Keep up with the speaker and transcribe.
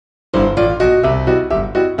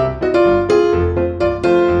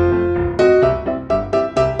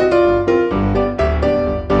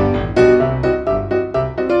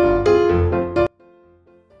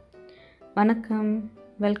வணக்கம்,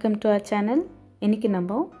 welcome to our channel. இன்றைக்கி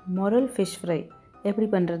நம்ம மொரல் ஃபிஷ் ஃப்ரை எப்படி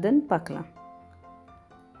பண்ணுறதுன்னு பார்க்கலாம்.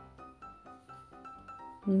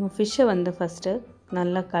 நம்ம ஃபிஷ்ஷை ஃபஸ்ட்டு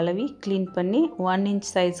நல்லா கழுவி க்ளீன் பண்ணி 1 inch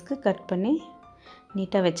சைஸ்க்கு கட் பண்ணி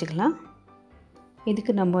நீட்டாக வச்சுக்கலாம்.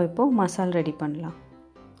 இதுக்கு நம்ம இப்போது மசாலா ரெடி பண்ணலாம்.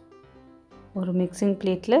 ஒரு மிக்சிங்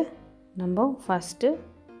பிளேட்டில் நம்ம ஃபஸ்ட்டு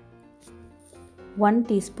 1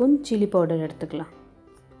 teaspoon சில்லி பவுடர் எடுத்துக்கலாம்.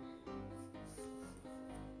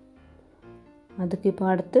 அதுக்கு இப்போ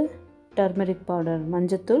அடுத்து டர்மரிக் பவுடர்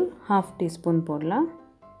மஞ்சத்தூள் 1/2 teaspoon போடலாம்.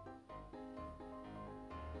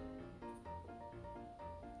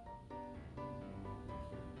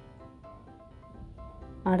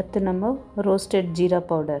 அடுத்து நம்ம roasted jeera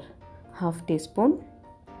powder 1/2 teaspoon.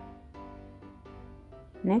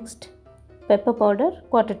 Next pepper powder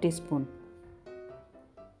 1/4 teaspoon.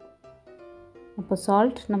 அப்போ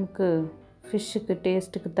சால்ட் நமக்கு ஃபிஷ்ஷுக்கு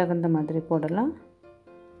டேஸ்ட்டுக்கு தகுந்த மாதிரி போடலாம்.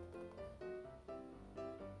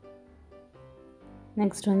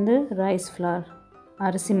 நெக்ஸ்ட் ரைஸ் ஃப்ளார்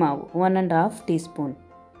அரிசி மாவு 1.5 teaspoon.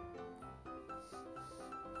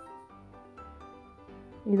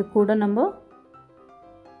 இது கூட நம்ம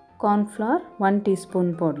கார்ன்ஃப்ளவர் 1 teaspoon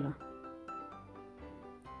போடலாம்.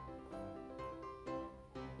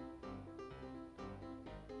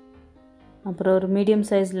 அப்புறம் ஒரு மீடியம்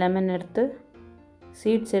சைஸ் லெமன் எடுத்து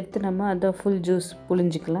சீட்ஸ் எடுத்து நம்ம அதை ஃபுல் ஜூஸ்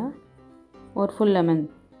புழிஞ்சிக்கலாம். ஒரு ஃபுல் லெமன்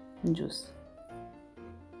ஜூஸ்.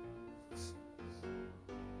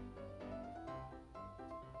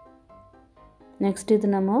 நெக்ஸ்ட் இது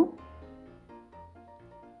நம்ம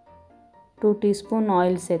 2 teaspoon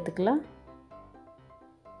ஆயில் சேர்த்துக்கலாம்.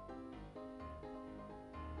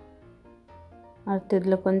 அடுத்து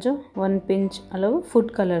இதில் கொஞ்சம் 1 pinch அளவு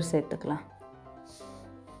ஃபுட் கலர் சேர்த்துக்கலாம்.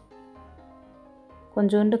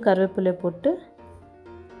 கொஞ்சோண்டு கருவேப்பிலை போட்டு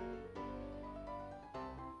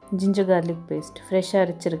ஜிஞ்சர் கார்லிக் பேஸ்ட் ஃப்ரெஷ்ஷாக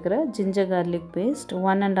அரைச்சிருக்கிற ஜிஞ்சர் கார்லிக் பேஸ்ட்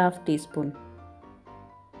 1.5 teaspoon.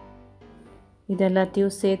 இது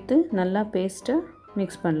எல்லாத்தையும் சேர்த்து நல்லா பேஸ்ட்டை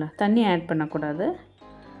மிக்ஸ் பண்ணலாம். தண்ணி ஆட் பண்ணக்கூடாது.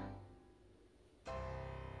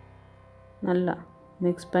 நல்லா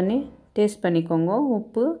மிக்ஸ் பண்ணி டேஸ்ட் பண்ணிக்கோங்க,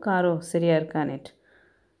 உப்பு காரம் சரியாக இருக்கானேட்டு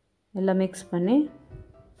எல்லாம் மிக்ஸ் பண்ணி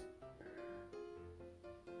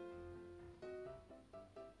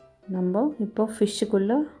நம்ம இப்போ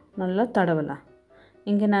ஃபிஷ்ஷுக்குள்ளே நல்லா தடவலாம்.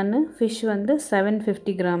 இங்கே நான் ஃபிஷ்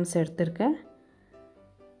 750 grams எடுத்திருக்கேன்.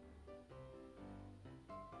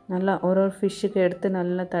 நல்லா ஒரு ஃபிஷ்ஷுக்கு எடுத்து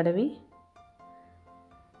நல்லா தடவி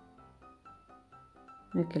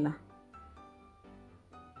வைக்கலாம்.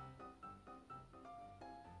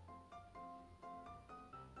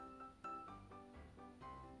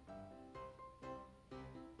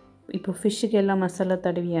 இப்போ ஃபிஷ்ஷுக்கு எல்லாம் மசாலா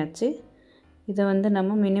தடவியாச்சு. இதை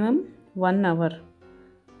நம்ம மினிமம் 1 hour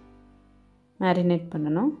மேரினேட்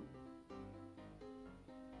பண்ணணும்.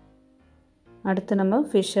 அடுத்து நம்ம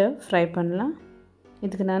ஃபிஷ்ஷை ஃப்ரை பண்ணலாம்.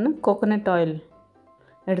 இதுக்கு நான் கோகோனட் ஆயில்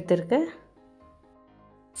எடுத்திருக்கேன்.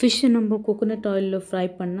 ஃபிஷ்ஷை நம்ம கோகோனட் ஆயிலில் ஃப்ரை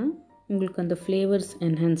பண்ணால் உங்களுக்கு அந்த ஃப்ளேவர்ஸ்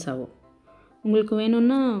என்ஹான்ஸ் ஆகும். உங்களுக்கு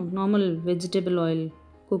வேணும்னா normal vegetable oil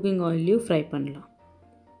cooking ஆயிலையும் fry பண்ணலாம்.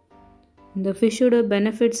 இந்த ஃபிஷ்ஷோட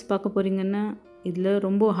பெனிஃபிட்ஸ் பார்க்க போகிறீங்கன்னா இதில்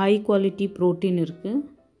ரொம்ப ஹை குவாலிட்டி ப்ரோட்டீன் இருக்குது.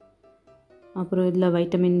 அப்புறம் இதில்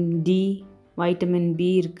வைட்டமின் டி வைட்டமின் பி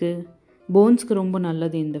இருக்குது. போன்ஸ்க்கு ரொம்ப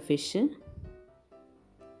நல்லது இந்த ஃபிஷ்ஷு.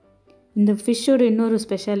 இந்த ஃபிஷ்ஷோட இன்னொரு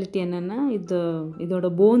ஸ்பெஷாலிட்டி என்னென்னா இதோட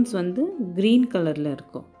போன்ஸ் க்ரீன் கலரில்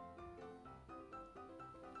இருக்கும்.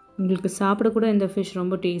 உங்களுக்கு சாப்பிடக்கூட இந்த ஃபிஷ்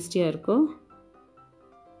ரொம்ப டேஸ்டியாக இருக்கும்.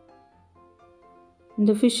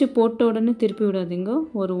 இந்த ஃபிஷ்ஷு போட்ட உடனே திருப்பி விடாதீங்க.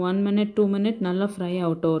 ஒரு 1 minute 2 minute நல்லா ஃப்ரை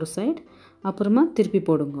ஆகட்டும் ஒரு சைட். அப்புறமா திருப்பி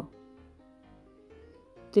போடுங்க.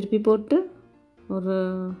 திருப்பி போட்டு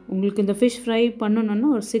உங்களுக்கு இந்த ஃபிஷ் ஃப்ரை பண்ணணுன்னா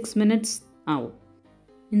ஒரு 6 minutes ஆகும்.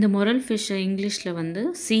 இந்த மொரல் ஃபிஷ்ஷை இங்கிலீஷில்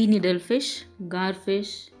சீ நிடல் ஃபிஷ், கார்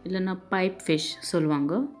ஃபிஷ் இல்லைன்னா பைப் ஃபிஷ்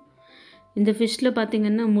சொல்லுவாங்க. இந்த ஃபிஷ்ஷில்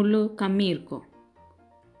பார்த்திங்கன்னா முள் கம்மி இருக்கும்.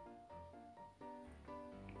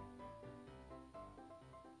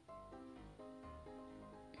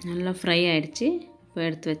 நல்லா ஃப்ரை ஆகிடுச்சு. இப்போ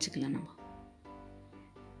எடுத்து வச்சுக்கலாம். நம்ம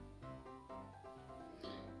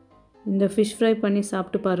இந்த ஃபிஷ் ஃப்ரை பண்ணி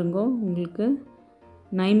சாப்பிட்டு பாருங்க. உங்களுக்கு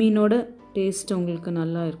நைமீனோட டேஸ்ட் உங்களுக்கு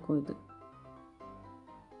நல்லா இருக்கும். இது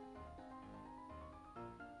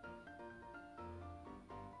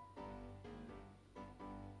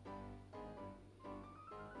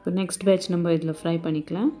இப்போ நெக்ஸ்ட் பேட்ச் நம்ம இதில் ஃப்ரை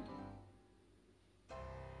பண்ணிக்கலாம்.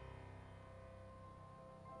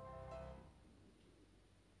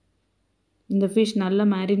 இந்த ஃபிஷ் நல்லா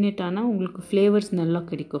மேரினேட் ஆனால் உங்களுக்கு ஃப்ளேவர்ஸ் நல்லா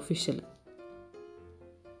கிடைக்கும் ஃபிஷ்ஷில்.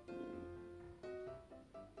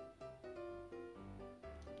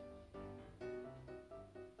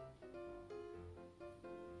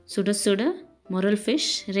 சுட சுட முரல்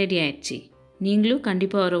ஃபிஷ் ரெடி ஆயிடுச்சு. நீங்களும்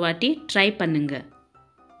கண்டிப்பாக ஒரு வாட்டி ட்ரை பண்ணுங்க.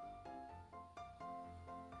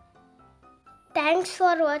 Thanks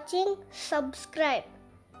for watching. Subscribe,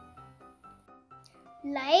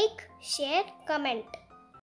 like, share, comment.